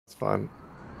fun.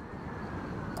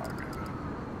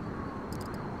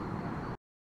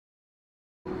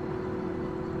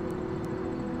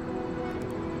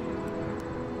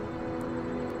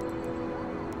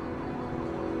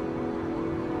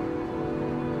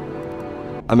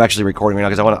 I'm actually recording right now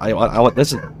because I want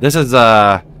this is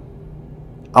I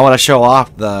want to show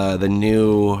off the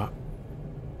new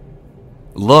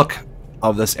look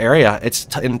of this area. It's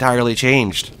entirely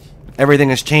changed.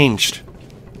 Everything has changed.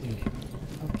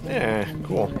 Yeah,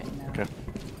 cool. Okay.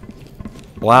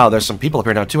 Wow, there's some people up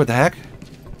here now too. What the heck?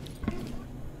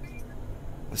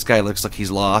 This guy looks like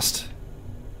he's lost.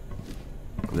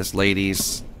 This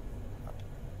lady's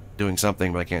doing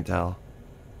something, but I can't tell.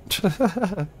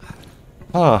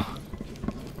 Huh.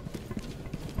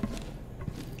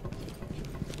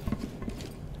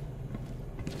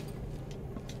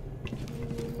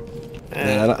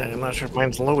 I'm not sure if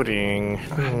mine's loading.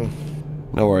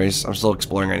 No worries. I'm still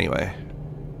exploring anyway.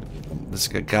 This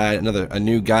guy, a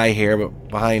new guy here, but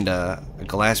behind a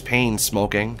glass pane,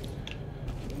 smoking.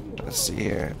 Let's see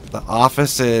here. The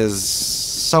office is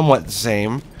somewhat the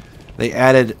same. They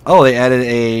added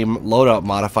a loadout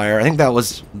modifier. I think that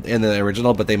was in the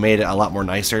original, but they made it a lot more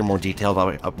nicer, more detailed,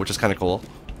 which is kind of cool.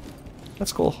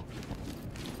 That's cool.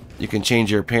 You can change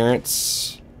your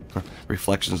appearance.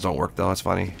 Reflections don't work though. That's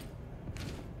funny.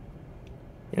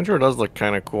 Intro does look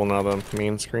kind of cool now on the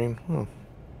main screen. Huh.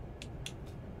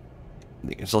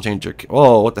 You can still change your...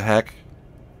 Oh, what the heck?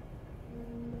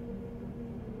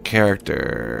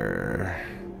 Character.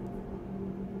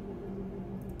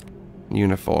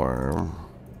 Uniform.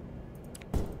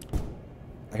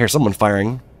 I hear someone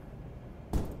firing.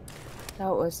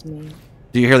 That was me.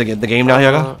 Do you hear the game now,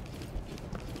 Yoga?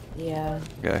 Yeah.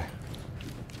 Okay.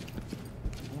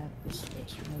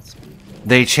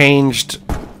 They changed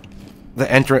the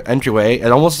entryway.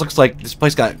 It almost looks like this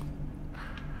place got...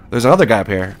 There's another guy up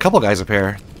here. A couple guys up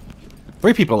here.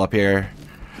 3 people up here.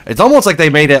 It's almost like they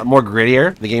made it more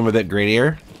grittier. The game a bit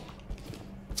grittier.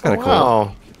 It's kind of cool.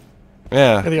 Wow.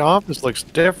 Yeah. The office looks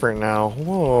different now.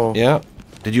 Whoa. Yeah.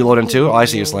 Did you load in too? Oh, I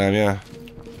see you, Slam. Yeah.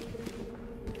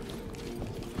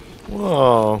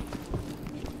 Whoa.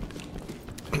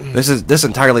 This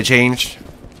entirely changed.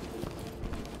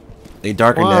 They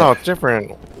darkened it. Wow, it's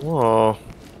different. Whoa.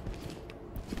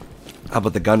 How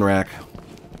about the gun rack?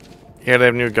 Yeah, they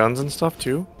have new guns and stuff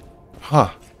too.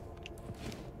 Huh.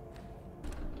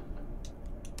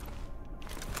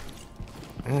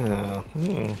 Yeah.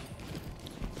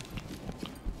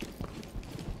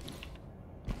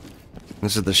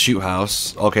 This is the shoot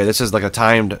house. Okay, this is like a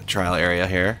timed trial area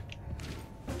here.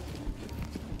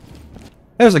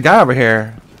 There's a guy over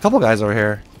here. A couple guys over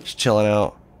here. Just chilling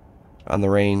out on the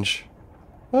range.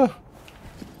 Huh.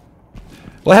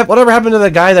 Whatever happened to the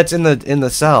guy that's in the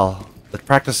cell? The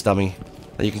practice dummy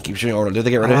that you can keep shooting over. Did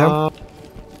they get rid of him?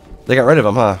 They got rid of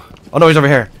him, huh? Oh no, he's over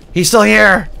here. He's still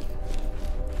here.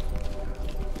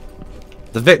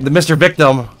 The Mr.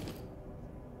 Victim.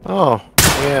 Oh,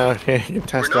 yeah. You can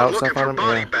test out stuff on him.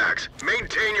 Yeah. Bags.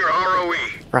 Maintain your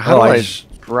ROE. How do I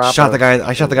shot the guy?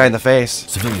 I shot the guy in the face.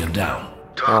 Civilian down.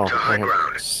 Talk to I high have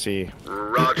ground. to see.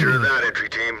 Roger that, entry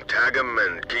team. Tag him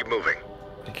and keep moving.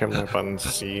 I can't remember button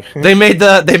C. They made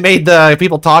the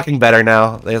people talking better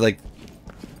now.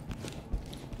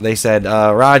 They said,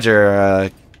 Roger,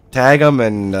 tag him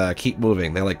and keep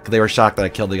moving. They were shocked that I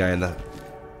killed the guy in the...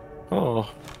 Oh.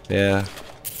 Yeah.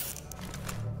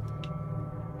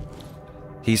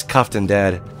 He's cuffed and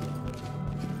dead.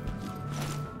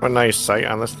 What a nice sight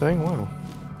on this thing. Wow.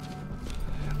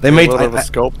 They made a little bit of a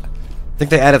scope. I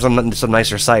think they added some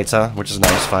nicer sights, huh? Which is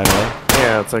nice, finally.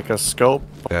 Yeah, it's like a scope.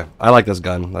 Yeah, I like this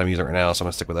gun. I'm using it right now, so I'm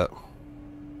gonna stick with it.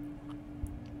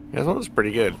 Yeah, this one was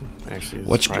pretty good, actually.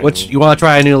 Which you want to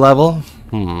try a new level?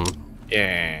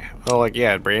 Yeah. Oh, like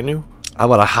yeah, brand new. How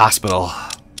about a hospital?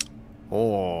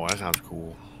 Oh, that sounds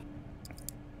cool.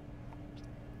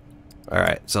 All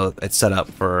right, so it's set up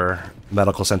for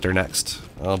medical center next.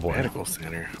 Oh boy. Medical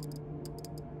center.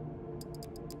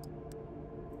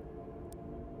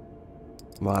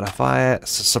 Modify it.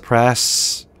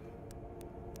 Suppress.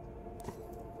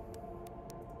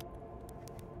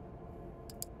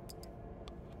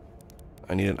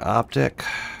 I need an optic.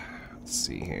 Let's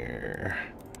see here.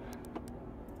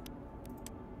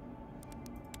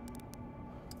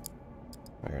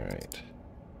 All right.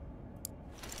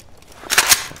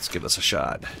 Let's give this a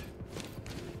shot.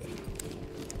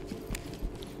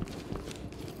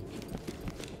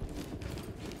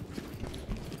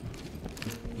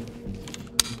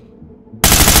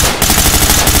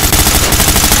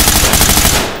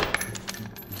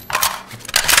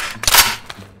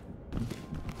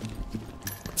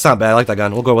 It's not bad. I like that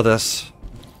gun. We'll go with this.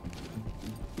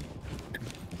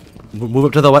 Move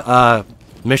up to the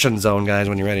mission zone, guys,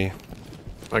 when you're ready.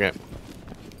 Okay.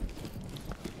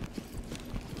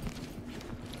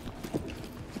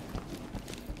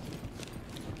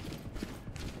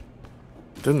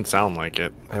 Didn't sound like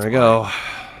it. There we go.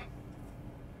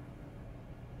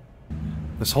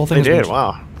 This whole thing.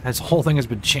 Wow. This whole thing has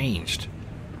been changed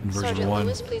in version Sergeant 1.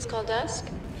 Lewis, please call desk.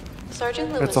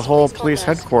 Sergeant Lewis, It's a whole please call police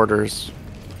desk. headquarters.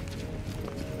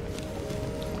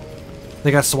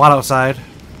 They got SWAT outside.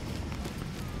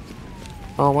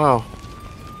 Oh wow.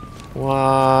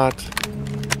 What?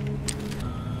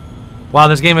 Wow,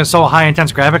 this game is so high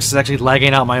intense graphics. It's actually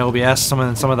lagging out my OBS. Some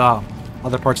of the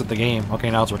other parts of the game. Okay,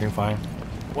 now it's working fine.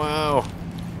 Wow.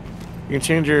 You can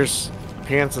change your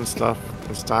pants and stuff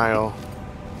and style.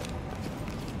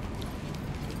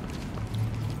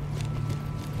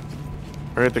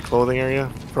 Are you at the clothing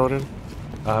area, Froden?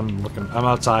 I'm looking. I'm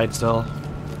outside still.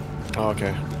 Oh,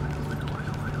 okay.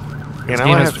 This Man, I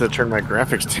game might is- have to turn my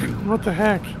graphics down. What the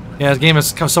heck? Yeah, this game is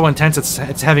so intense.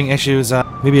 It's having issues.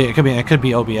 Maybe it could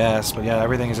be OBS, but yeah,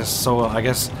 everything is just so. I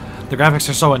guess the graphics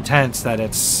are so intense that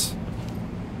it's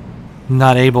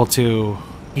not able to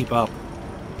keep up.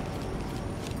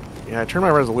 Yeah, I turned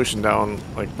my resolution down,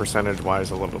 like percentage-wise,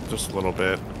 just a little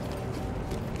bit.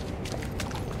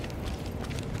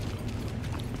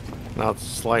 Now it's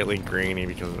slightly grainy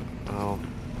because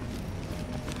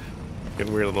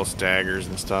getting weird little staggers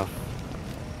and stuff.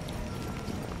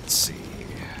 Let's see.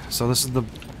 So this is the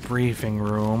briefing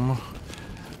room.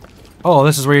 Oh,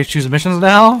 this is where you choose missions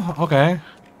now? Okay.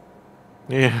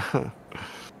 Yeah.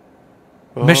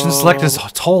 Mission select is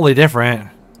totally different.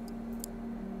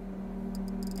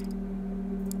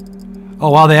 Oh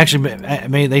wow, they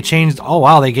actually they changed. Oh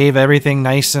wow, they gave everything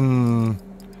nice and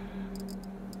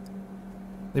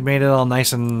they made it all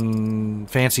nice and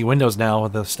fancy windows now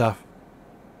with the stuff.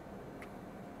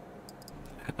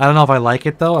 I don't know if I like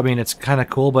it though. I mean, it's kind of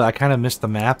cool, but I kind of miss the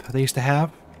map they used to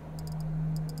have.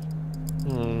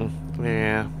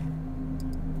 Yeah.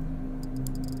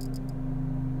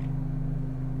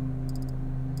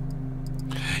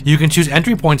 You can choose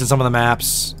entry points in some of the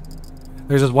maps.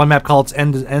 There's this one map called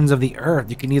Ends of the Earth.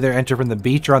 You can either enter from the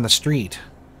beach or on the street.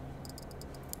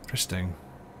 Interesting.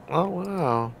 Oh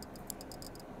wow.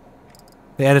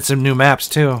 They added some new maps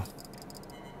too.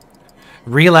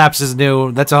 Relapse is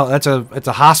new. It's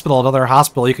a hospital, another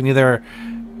hospital. You can either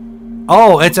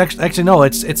it's actually no,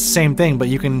 it's the same thing, but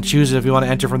you can choose if you want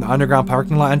to enter from the underground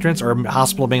parking lot entrance or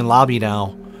hospital main lobby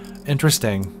now.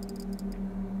 Interesting.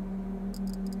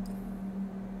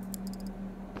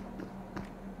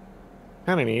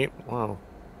 Kind of neat. Wow.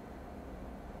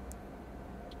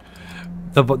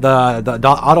 The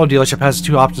auto dealership has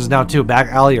two options now too: back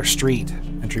alley or street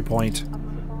entry point.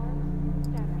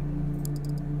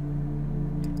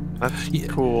 That's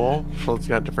cool. So it's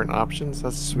got different options.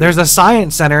 That's sweet. There's a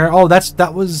science center. Oh, this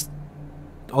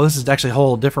is actually a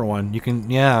whole different one. You can,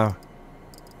 yeah.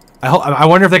 I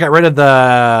wonder if they got rid of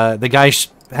the guys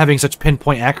having such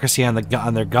pinpoint accuracy on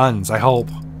their guns. I hope.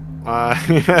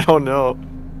 I don't know.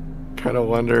 Kind of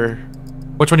wonder.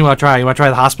 Which one do you want to try? You want to try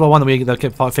the hospital one that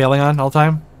keep failing on all the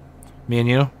time? Me and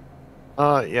you?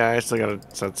 Yeah, I still gotta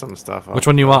set some stuff up. Which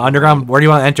one do you want? Underground? Where do you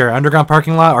want to enter? Underground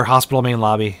parking lot or hospital main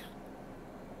lobby?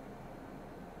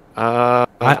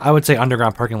 I would say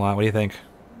underground parking lot. What do you think?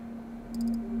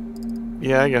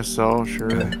 Yeah, I guess so.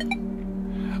 Sure. Okay.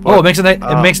 Oh, it makes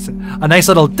a nice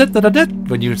little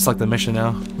when you select the mission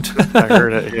now. I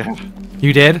heard it. Yeah.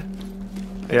 You did?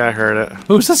 Yeah, I heard it.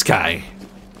 Who's this guy?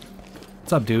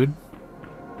 What's up, dude?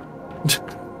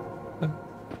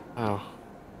 Oh.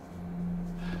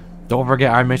 Don't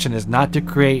forget, our mission is not to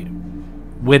create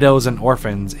widows and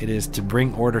orphans. It is to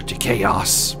bring order to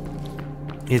chaos.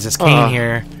 Is this cane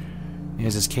here?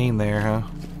 Is this cane there, huh?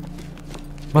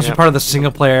 Must be part of the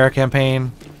single-player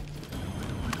campaign.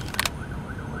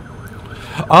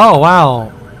 Oh,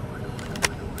 wow.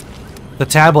 The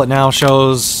tablet now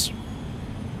shows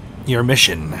your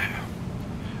mission.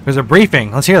 There's a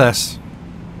briefing. Let's hear this.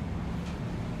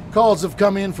 Calls have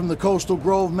come in from the Coastal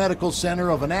Grove Medical Center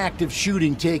of an active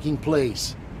shooting taking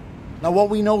place. Now, what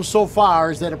we know so far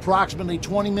is that approximately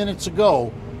 20 minutes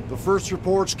ago, the first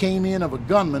reports came in of a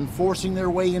gunman forcing their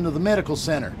way into the medical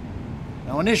center.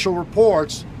 Now, initial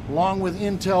reports, along with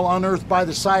intel unearthed by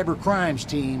the cyber crimes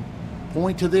team,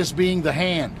 point to this being the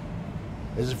Hand.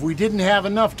 As if we didn't have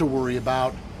enough to worry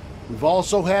about, we've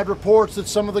also had reports that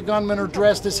some of the gunmen are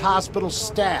dressed as hospital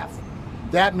staff.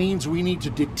 That means we need to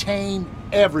detain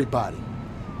everybody.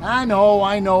 I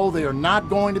know, they are not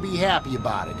going to be happy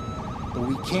about it, but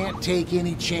we can't take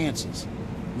any chances.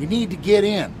 We need to get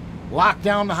in, lock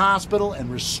down the hospital, and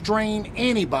restrain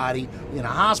anybody in a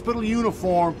hospital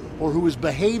uniform or who is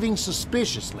behaving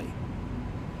suspiciously.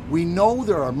 We know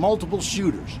there are multiple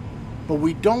shooters, but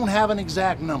we don't have an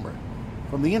exact number.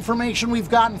 From the information we've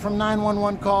gotten from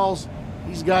 911 calls,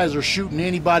 these guys are shooting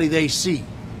anybody they see.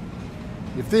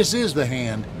 If this is the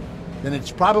hand, then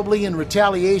it's probably in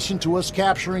retaliation to us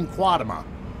capturing Quatima.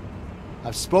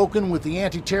 I've spoken with the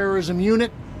anti-terrorism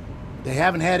unit. They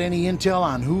haven't had any intel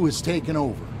on who has taken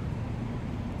over.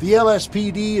 The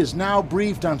LSPD is now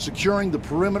briefed on securing the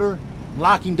perimeter and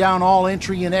locking down all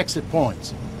entry and exit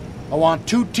points. I want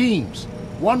 2 teams.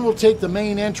 One will take the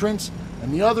main entrance,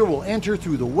 and the other will enter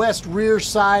through the west rear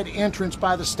side entrance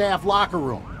by the staff locker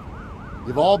room.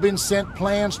 You've all been sent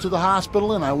plans to the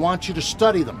hospital, and I want you to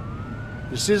study them.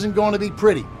 This isn't going to be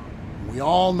pretty. We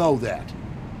all know that.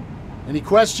 Any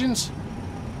questions?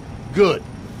 Good.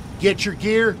 Get your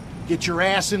gear, get your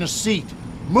ass in a seat.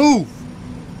 Move!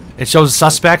 It shows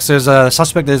suspects. There's a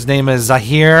suspect, his name is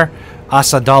Zahir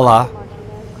Asadullah.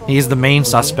 He's the main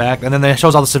suspect. And then it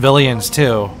shows all the civilians,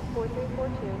 too.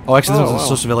 Oh, actually, there's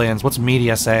also civilians. What's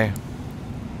media say?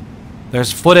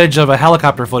 There's footage of a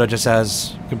helicopter footage, it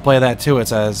says. You can play that, too, it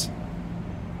says.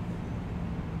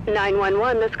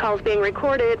 911, this call's being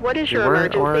recorded. What is your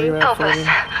emergency? Help us.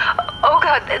 Oh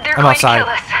God, they're I'm going outside. to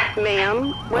kill us.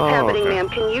 Ma'am, what's happening, ma'am?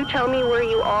 Can you tell me where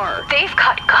you are? They've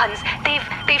got guns.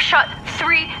 They've shot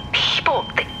 3 people.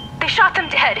 They shot them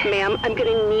dead. Ma'am, I'm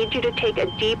gonna need you to take a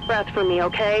deep breath for me,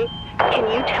 okay?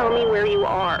 Can you tell me where you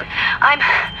are?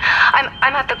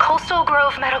 I'm at the Coastal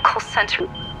Grove Medical Center.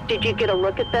 Did you get a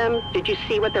look at them? Did you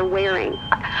see what they're wearing?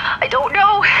 I don't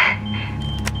know.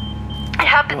 It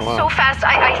happened so fast.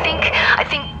 I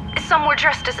think some were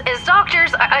dressed as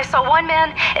doctors. I saw one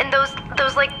man in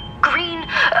those like green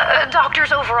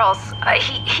doctor's overalls.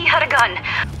 He had a gun.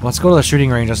 Let's go to the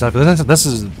shooting range and stuff. This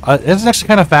is actually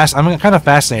kind of fast. I'm kind of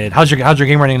fascinated. How's your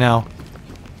game running now?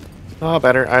 Oh,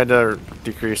 better. I had to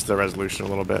decrease the resolution a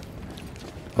little bit.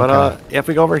 But Okay. if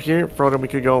we go over here, Frodo, we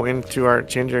could go into our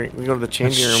changing. We go to the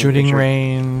changing room. Shooting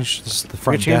range. This is the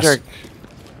front desk.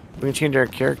 We can change our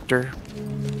character.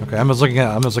 Okay, I'm just looking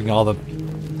at all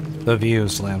the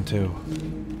views, Slam, too.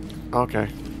 Okay.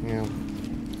 Yeah.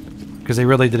 Because they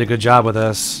really did a good job with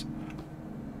this.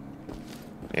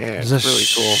 Yeah, Does it's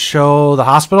this really cool. show the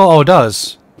hospital? Oh, it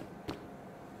does.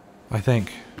 I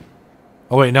think.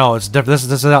 Oh wait, no, it's different. This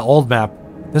is that old map.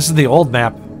 This is the old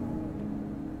map.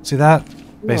 See that?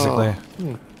 Basically.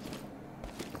 Oh.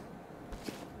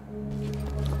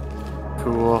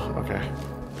 Cool. Okay.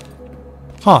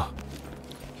 Huh.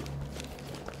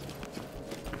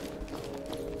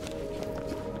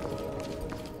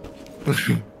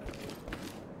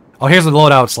 Oh, here's the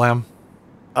loadout, Slam.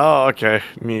 Oh, okay.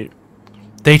 Neat.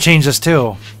 They changed this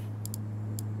too.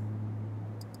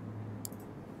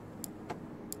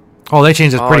 Oh, they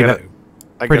changed this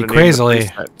pretty crazily.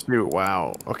 Too.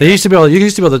 Wow. Okay. They used to be able. You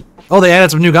used to be able to. Oh, they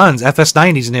added some new guns.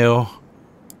 FS90's new.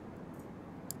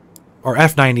 Or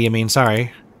F90, I mean.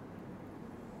 Sorry.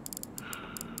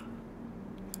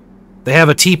 They have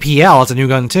a TPL. It's a new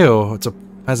gun too.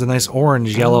 Has a nice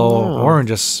orange, yellow,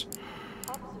 oranges.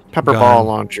 Pepper ball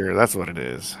launcher. That's what it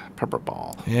is. Pepper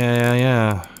ball.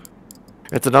 Yeah.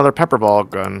 It's another pepper ball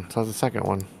gun. So that's the second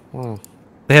one. Wow.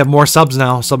 They have more subs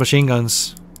now. Submachine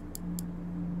guns.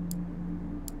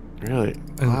 Really?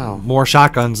 And Wow. more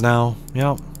shotguns now.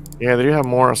 Yep. Yeah, they do have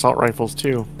more assault rifles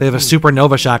too. They have a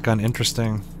Supernova shotgun.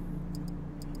 Interesting.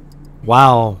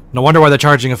 Wow. No wonder why they're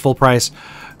charging a full price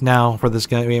now for this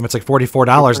game. It's like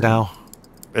 $44 now.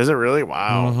 Is it really?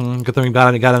 Wow. Good thing we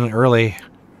got it early.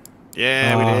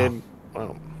 Yeah, we did.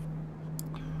 Wow.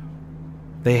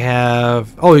 They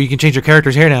have... Oh, you can change your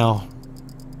characters here now.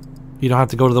 You don't have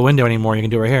to go to the window anymore. You can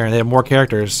do it right here. They have more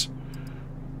characters.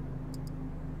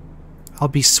 I'll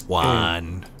be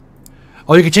Swan.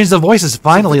 Oh, you can change the voices.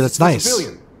 Finally, that's nice.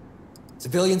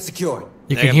 Civilian secured.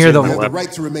 You can hear the... You have the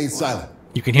right to remain silent.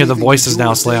 You can hear the voices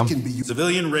now, Slam.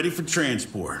 Civilian ready for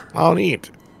transport. Oh,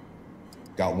 neat.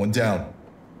 Got one down.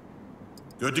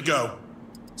 Good to go.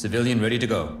 Civilian ready to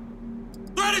go.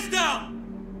 Threat is down!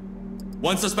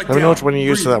 One suspect Let me down. know which one you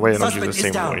use so that way I don't do Suspect the is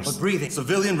same down, voice. but breathing.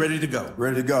 Civilian ready to go.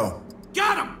 Ready to go.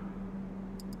 Got him!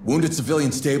 Wounded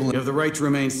civilian stable. You have the right to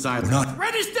remain silent. Not.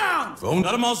 Threat is down! Phone.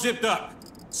 Got him all zipped up.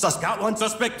 Got one.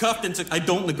 Suspect cuffed and I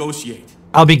don't negotiate.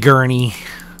 I'll be Gurney.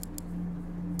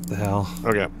 The hell?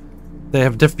 Okay. They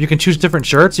have you can choose different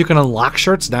shirts. You can unlock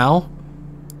shirts now.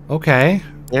 Okay.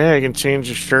 Yeah, you can change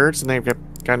the shirts, and they've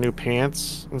got new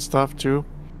pants and stuff too.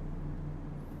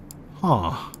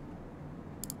 Huh.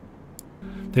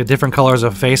 They have different colors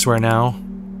of face wear now.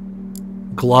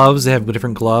 Gloves. They have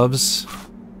different gloves.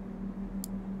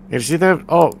 Yeah, you see that?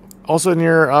 Oh, Also, in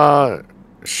your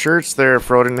shirts there,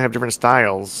 Froden, have different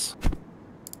styles.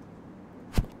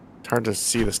 It's hard to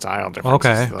see the style differences,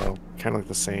 Okay. though. Kind of look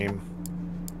the same.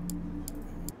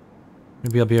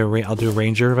 Maybe I'll do a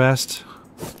ranger vest.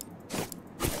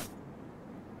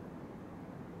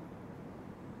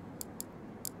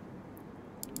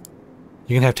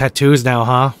 You can have tattoos now,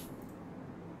 huh?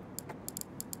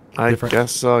 I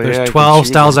guess so, There's yeah. 12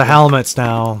 styles of helmets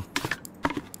now.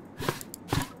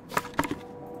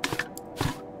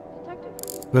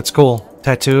 That's cool.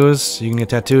 Tattoos. You can get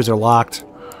tattoos. They're locked.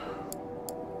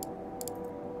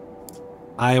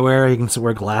 Eyewear. You can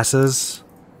wear glasses.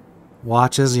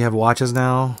 Watches. You have watches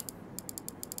now.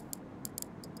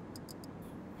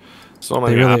 So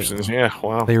many options. Yeah,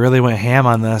 wow. They really went ham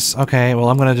on this. Okay, well,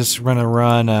 I'm going to just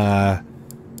run.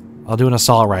 I'll do an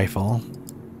assault rifle.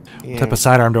 Yeah. What type of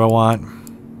sidearm do I want?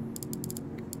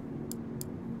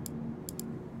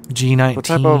 G19. What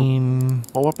type of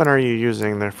what weapon are you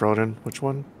using there, Froden? Which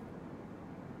one?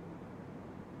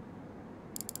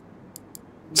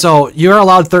 So, you're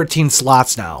allowed 13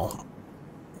 slots now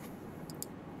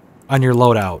on your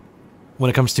loadout when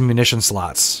it comes to munition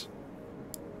slots.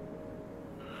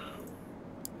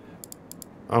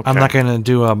 Okay. I'm not gonna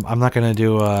do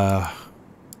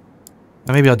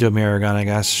maybe I'll do a mirror gun, I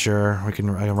guess. Sure, I can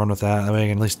run with that. That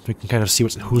way, at least we can kind of see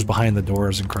who's behind the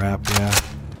doors and crap. Yeah.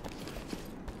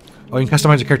 Oh, you can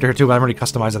customize your character here too, but I'm already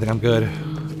customized. I think I'm good.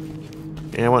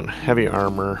 Yeah, I want heavy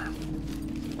armor.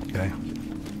 Okay.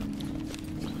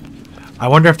 I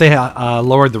wonder if they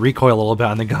lowered the recoil a little bit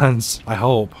on the guns. I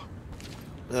hope.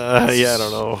 Yeah, I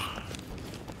don't know.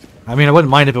 I mean, I wouldn't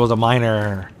mind if it was a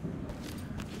minor.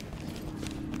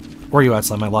 Where are you at,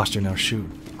 Slim? I lost you now. Shoot.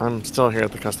 I'm still here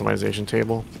at the customization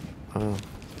table.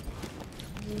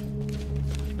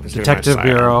 Detective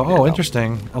Bureau. Oh,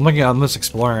 interesting. I'm just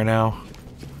exploring it now.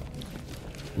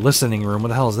 Listening room. What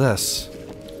the hell is this?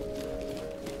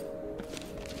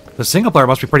 The single player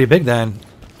must be pretty big then.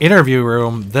 Interview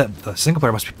room. The single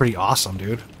player must be pretty awesome,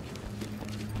 dude.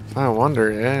 I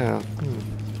wonder, yeah.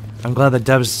 I'm glad the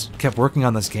devs kept working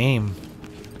on this game.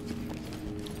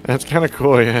 That's kind of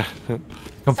cool, yeah.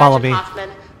 Come follow me. Hoffman,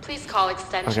 please call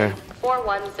extension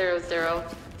 4100.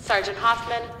 Sergeant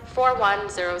Hoffman,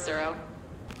 4100. I'm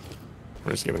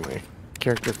just getting my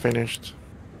character finished.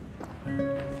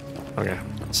 Okay.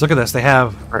 So look at this. They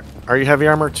have. Are you heavy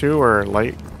armor too, or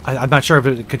light? I'm not sure if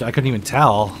it could. I couldn't even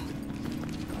tell.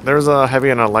 There's a heavy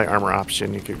and a light armor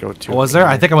option you could go to. Oh, was there?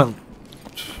 I think I went.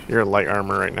 You're light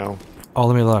armor right now. Oh,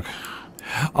 let me look.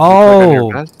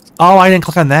 Oh, I didn't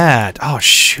click on that. Oh,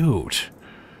 shoot.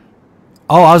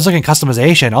 Oh, I was looking at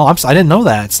customization. Oh, I didn't know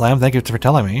that, Slam. Thank you for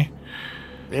telling me.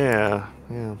 Yeah,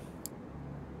 yeah.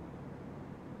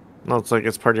 No, it's like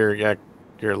it's part of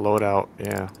your loadout.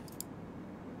 Yeah.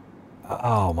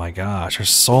 Oh my gosh, there's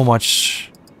so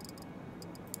much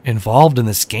involved in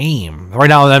this game. Right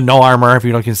now, I have no armor. If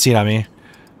you can see it on me.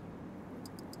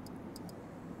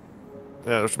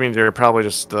 Yeah, which means you're probably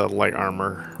just light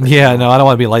armor. Yeah, no, I don't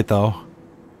want to be light though.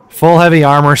 Full heavy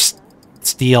armor,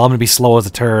 steel. I'm gonna be slow as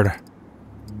a turd.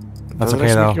 That's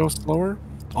okay though. Make you go slower?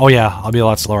 Oh yeah, I'll be a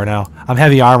lot slower now. I'm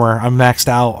heavy armor. I'm maxed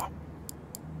out.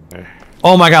 Okay.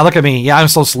 Oh my god, look at me. Yeah, I'm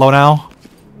so slow now.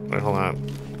 Wait, hold on.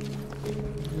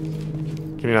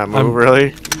 Can you not move,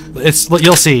 really?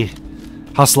 You'll see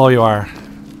how slow you are.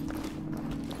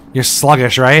 You're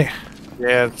sluggish, right?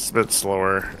 Yeah, it's a bit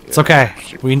slower. It's okay.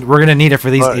 We're gonna need it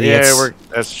for these idiots. Yeah,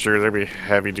 that's true. There'd be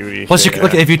heavy duty. Plus, you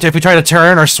look if you try to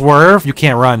turn or swerve, you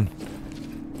can't run.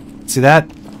 See that?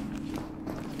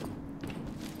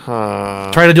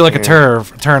 Try to do like a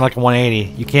turn like a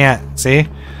 180. You can't. See?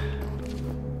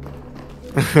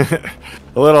 A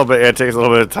little bit. Yeah, it takes a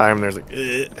little bit of time. There's like.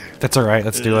 That's all right.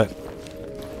 Let's do it.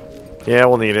 Yeah,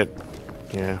 we'll need it.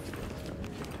 Yeah.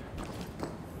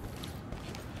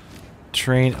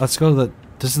 Train. Let's go to the.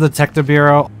 This is the Detective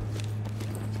Bureau.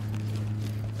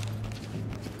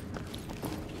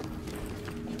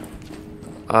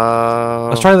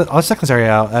 Let's try the. Let's check this area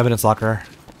out. Evidence locker.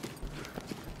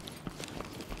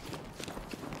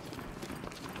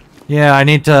 Yeah, I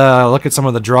need to look at some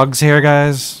of the drugs here,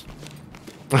 guys.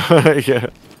 Yeah.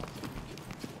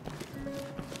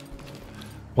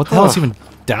 What the hell is even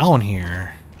down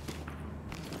here?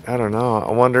 I don't know.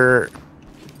 I wonder.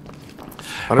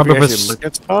 Probably for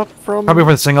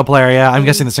the single player, yeah. I'm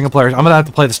guessing the single player. I'm gonna have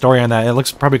to play the story on that. It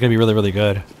looks probably gonna be really, really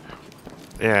good.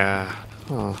 Yeah.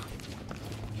 Huh.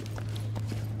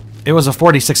 It was a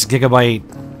 46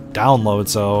 gigabyte download,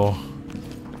 so.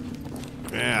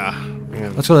 Yeah.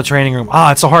 Man. Let's go to the training room.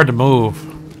 Ah, it's so hard to move.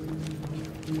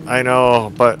 I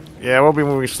know, but yeah, we'll be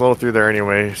moving slow through there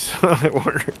anyway, so it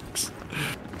works.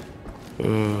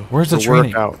 Where's the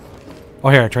training? Workout. Oh,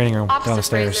 here, training room, Officer down the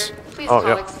stairs. Fraser, please Oh, call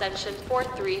yep. extension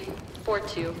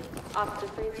 4342. Officer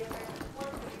Fraser.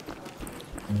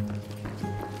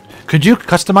 Could you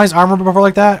customize armor before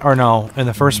like that, or no? In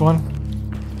the first one,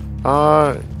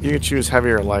 You can choose heavy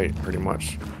or light, pretty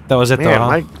much. that was it Man,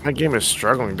 though. Huh? my game is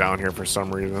struggling down here for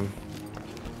some reason.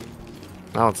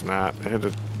 No, it's not. I had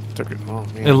to took it. Oh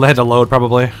man. It had to load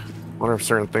probably. Wonder if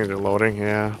certain things are loading.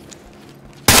 Yeah.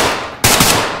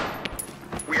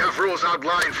 We have rules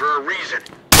outlined for a reason.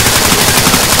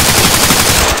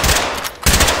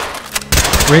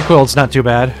 Recoil's not too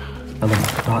bad.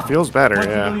 It feels better.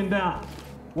 Yeah.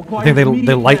 I think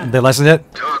they lessened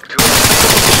it. Talk to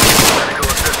medical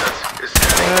assistance is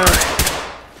standing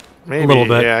by. Maybe. A little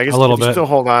bit, Yeah. I guess a little if you bit. still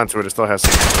hold on to it. It still has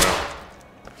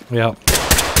some. Yep.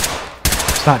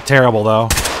 It's not terrible though.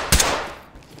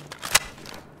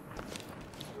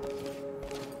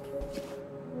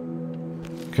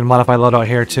 Can modify loadout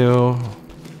here too.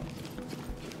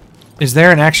 Is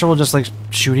there an actual just like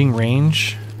shooting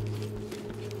range?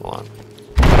 Hold on.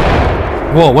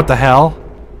 Whoa! What the hell?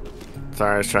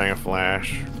 Sorry, I was trying a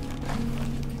flash.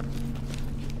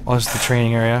 Oh, this is the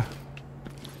training area.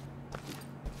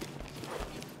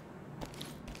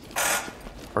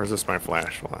 Or is this my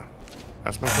flash? Hold on.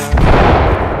 That's my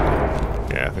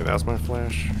flash? Yeah, I think that's my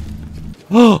flash.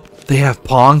 Oh, they have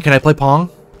Pong. Can I play Pong?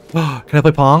 Can I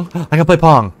play Pong? I can play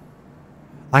Pong.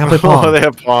 I can play Pong. Oh, they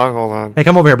have Pong. Hold on. Hey,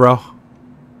 come over here, bro.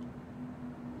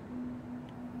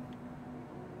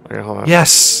 Okay, hold on.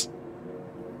 Yes.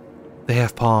 They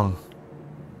have Pong.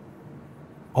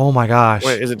 Oh my gosh.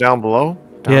 Wait, is it down below?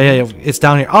 Down Yeah. It's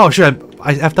down here. Oh, shoot.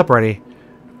 I effed up already.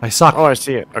 I suck. Oh, I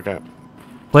see it. Okay.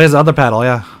 Play as the other paddle,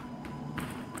 yeah.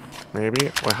 Maybe.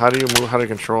 Wait, how do you move? How do you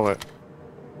control it?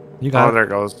 You got Oh, it. there it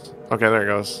goes. Okay, there it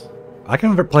goes. I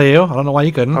can play you. I don't know why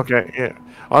you couldn't. Okay, yeah.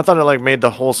 Oh, I thought it like made the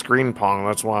whole screen Pong.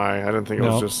 That's why. I didn't think it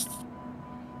was No. just.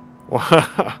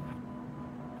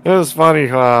 It was funny.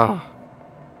 Jeez,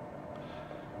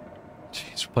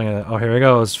 we're playing it. Oh, here we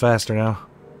go. It's faster now.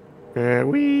 Yeah,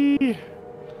 wee.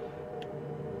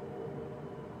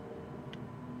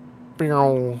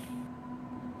 Meow.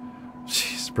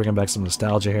 Jeez, bringing back some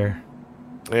nostalgia here.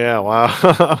 Yeah,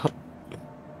 wow.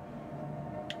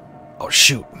 Oh,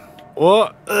 shoot.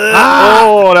 What?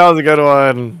 Oh, that was a good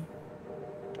one.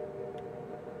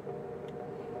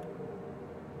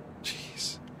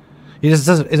 Jeez. It's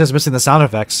just missing the sound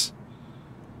effects.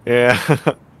 Yeah.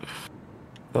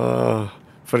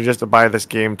 For just to buy this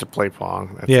game to play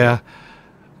Pong. That's Yeah.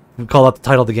 We call that the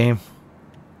title of the game.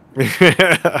 it.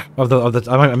 Of the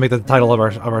I might make the title of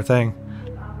our thing.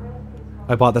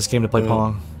 I bought this game to play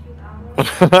Pong.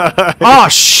 Oh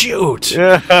shoot!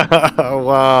 Yeah.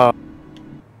 Wow.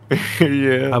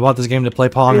 Yeah. I bought this game to play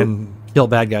Pong and kill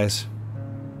bad guys.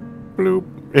 Bloop.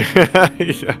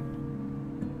 Yeah.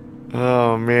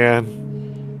 Oh man.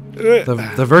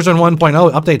 The version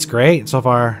 1.0 update's great so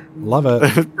far. Love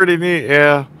it. It's pretty neat,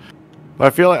 yeah. But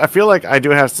I feel like I do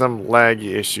have some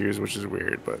laggy issues, which is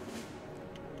weird, but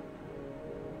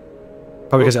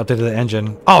Probably because I updated the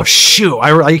engine. Oh shoot!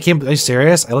 Are you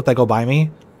serious? I let that go by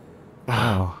me.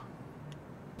 Wow.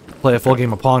 Play a full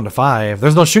game of Pong to 5.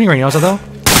 There's no shooting range, also though.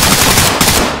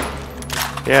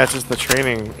 yeah, it's just the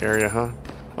training area, huh?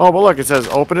 Oh, but look, it says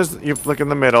open as you look in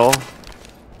the middle.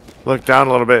 Look down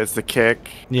a little bit, it's the kick.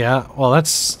 Yeah. Well,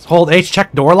 that's hold H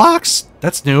check door locks.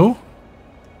 That's new.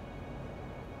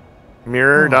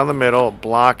 Mirror down the middle,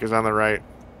 block is on the right.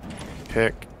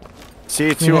 Pick.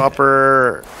 C2 Yeah.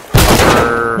 upper.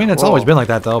 I mean, it's always been like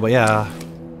that though, but yeah.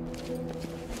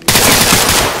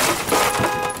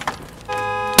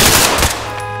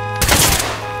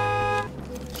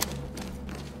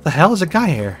 The hell is a guy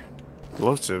here?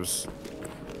 Explosives.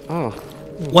 Oh,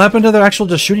 What happened to their actual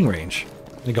just shooting range?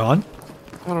 They gone?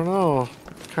 I don't know.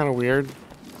 Kind of weird.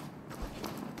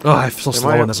 Oh, I feel so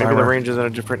slow in this maybe the armor. range is in a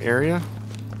different area.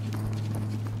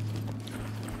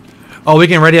 Oh, we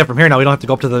can ready up from here now. We don't have to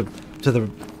go up to the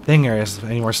thing areas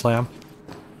anymore. Slam.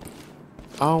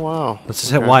 Oh wow. Let's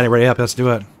just hit Y to ready up. Let's do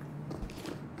it.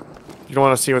 You don't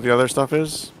want to see what the other stuff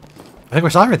is? I think we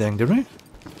saw everything, didn't we?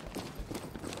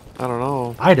 I don't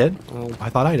know. I did. Oh. I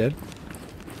thought I did.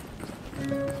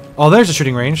 Oh, there's a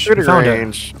shooting range. Shooting We found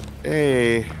range.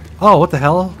 Hey. it. Oh, what the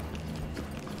hell?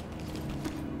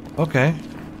 Okay.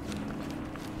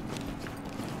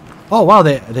 Oh wow,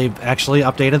 they actually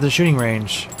updated the shooting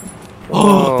range.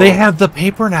 Oh, Whoa. they have the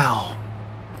paper now.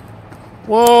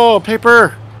 Whoa,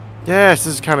 paper. Yes,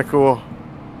 this is kind of cool.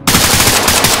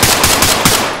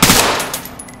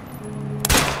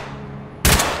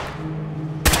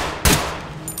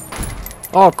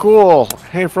 Oh, cool.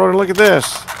 Hey, Frodo, look at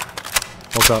this.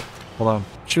 What's up? Hold on.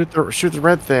 Shoot the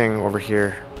red thing over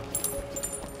here.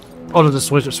 Oh, to just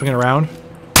swing it around?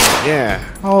 Yeah.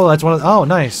 Oh, that's one of... Oh,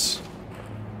 nice.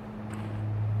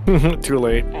 Too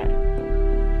late. I don't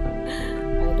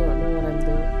know what I'm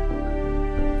doing.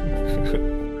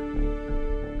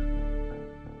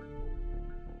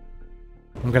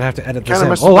 I'm gonna have to edit this Kinda in.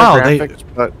 messed Oh, with my wow, graphics,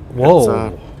 but Whoa.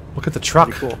 it's, Look at the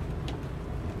truck. pretty cool.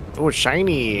 Oh, it's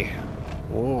shiny.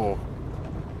 Whoa.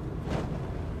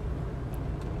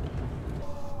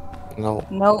 No.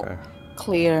 Nope. Okay.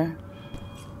 Clear.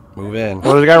 Move in.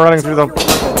 Oh, there's a guy running through the...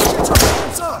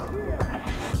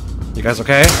 You guys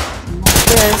okay?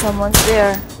 There, someone's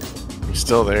there. He's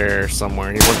still there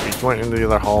somewhere. He went into the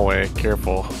other hallway.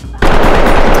 Careful.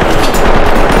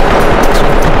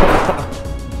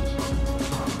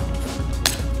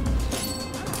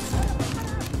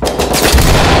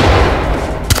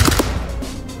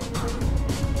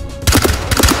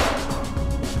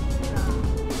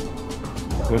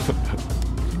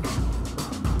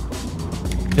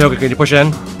 Hey, okay, can you push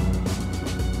in?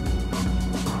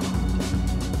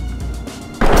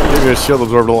 Maybe his shield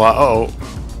absorbed a lot. Uh-oh.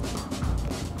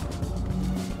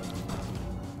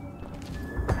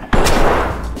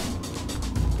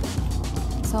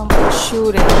 Someone's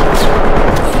shooting.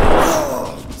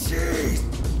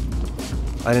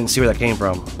 I didn't see where that came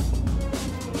from.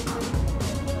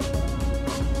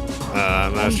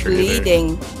 I'm not I'm sure either.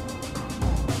 bleeding.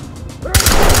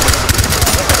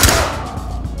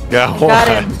 Yeah, I hold got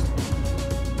on. him.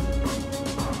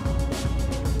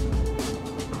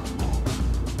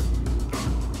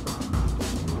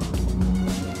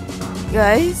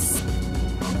 Guys,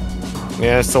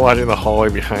 Yeah, still watching the hallway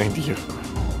behind you.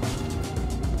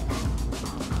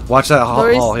 Watch that hall.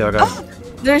 Doris- Oh, here we go.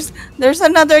 there's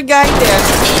another guy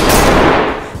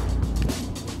there.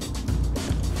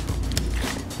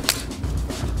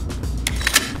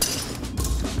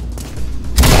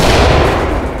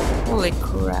 Holy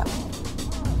crap.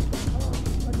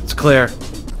 It's clear.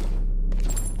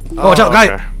 Oh, watch out, guy!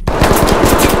 okay.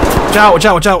 Watch out, watch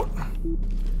out, watch out!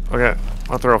 Okay,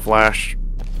 I'll throw a flash.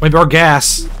 Maybe or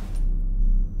gas.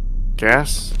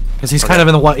 Gas? Because he's kind of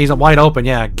in the he's wide open,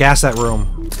 yeah. Gas that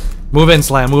room. Move in,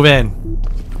 Slam, move in.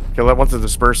 Okay, once it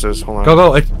disperses, hold on. Go, go,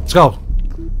 let's go.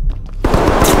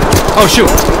 Oh, shoot!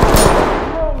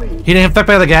 He didn't infect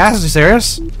by the gas? Is he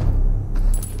serious?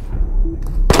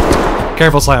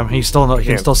 Careful, Slam. He's still he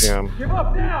can Can't still see him.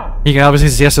 he can obviously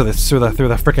see us through the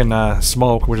freaking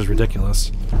smoke, which is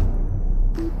ridiculous.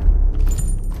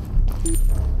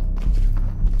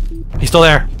 He's still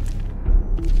there.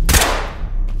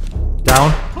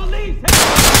 Down.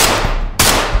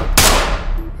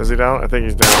 Is he down? I think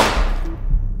he's down.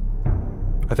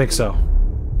 I think so.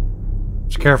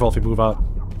 Just careful if you move up.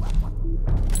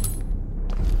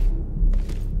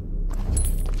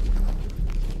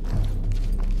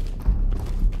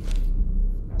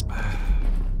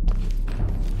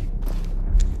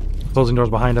 Closing doors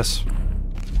behind us.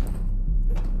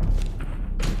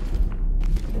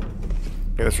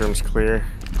 Okay, this room's clear.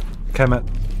 Kemet.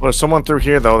 Well, there's someone through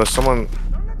here, though. There's someone...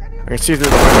 I can see through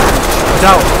the window. Watch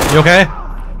out! You okay?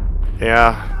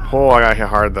 Yeah. Oh, I got hit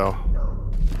hard, though.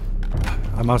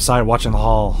 I'm outside watching the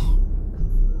hall.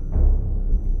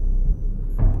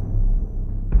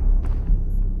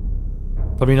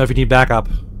 Let me know if you need backup.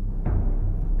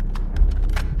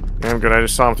 Yeah, I'm good. I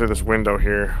just saw him through this window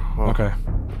here. Oh. Okay.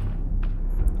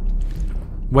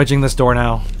 Wedging this door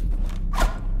now.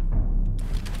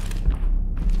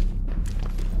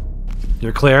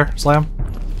 You're clear, Slam?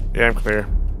 Yeah, I'm clear.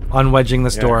 Unwedging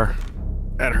this door.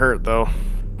 That hurt, though.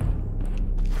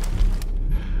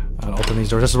 I'll open these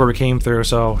doors. This is where we came through,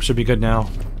 so should be good now.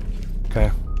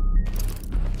 Okay.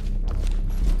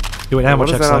 Do an ammo What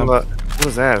is check, that on Slam. the... What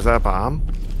is that? Is that a bomb?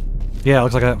 Yeah, it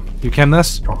looks like a... You chem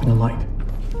this? Dropping a light.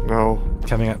 No.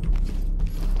 Chemming it.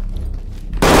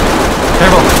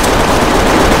 Careful!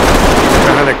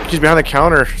 He's behind the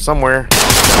counter somewhere.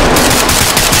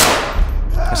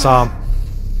 I saw him.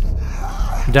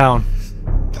 I'm down.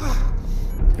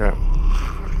 Yeah.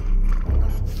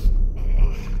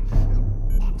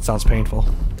 Sounds painful.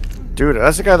 Dude,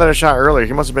 that's the guy that I shot earlier.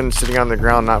 He must have been sitting on the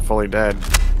ground, not fully dead.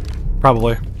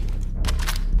 Probably.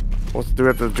 What do we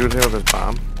have to do with him with his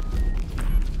bomb?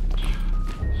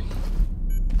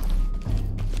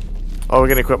 Oh, we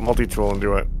can equip multi-tool and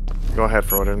do it. Go ahead,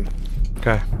 throw it in.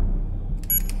 Okay.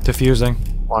 Diffusing.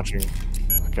 Watching.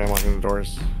 Okay, I'm watching the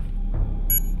doors.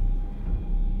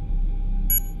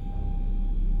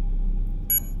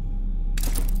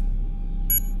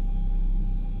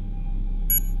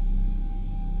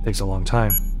 Takes a long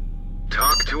time.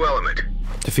 Talk to element.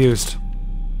 Diffused.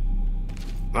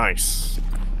 Nice.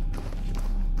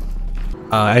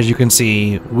 As you can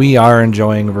see, we are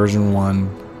enjoying version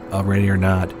 1 of Ready or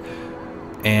Not.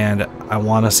 And I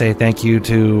want to say thank you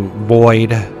to Void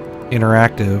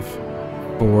Interactive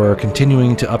for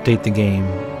continuing to update the game.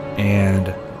 And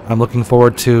I'm looking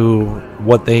forward to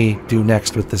what they do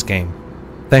next with this game.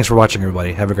 Thanks for watching,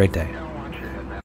 everybody. Have a great day.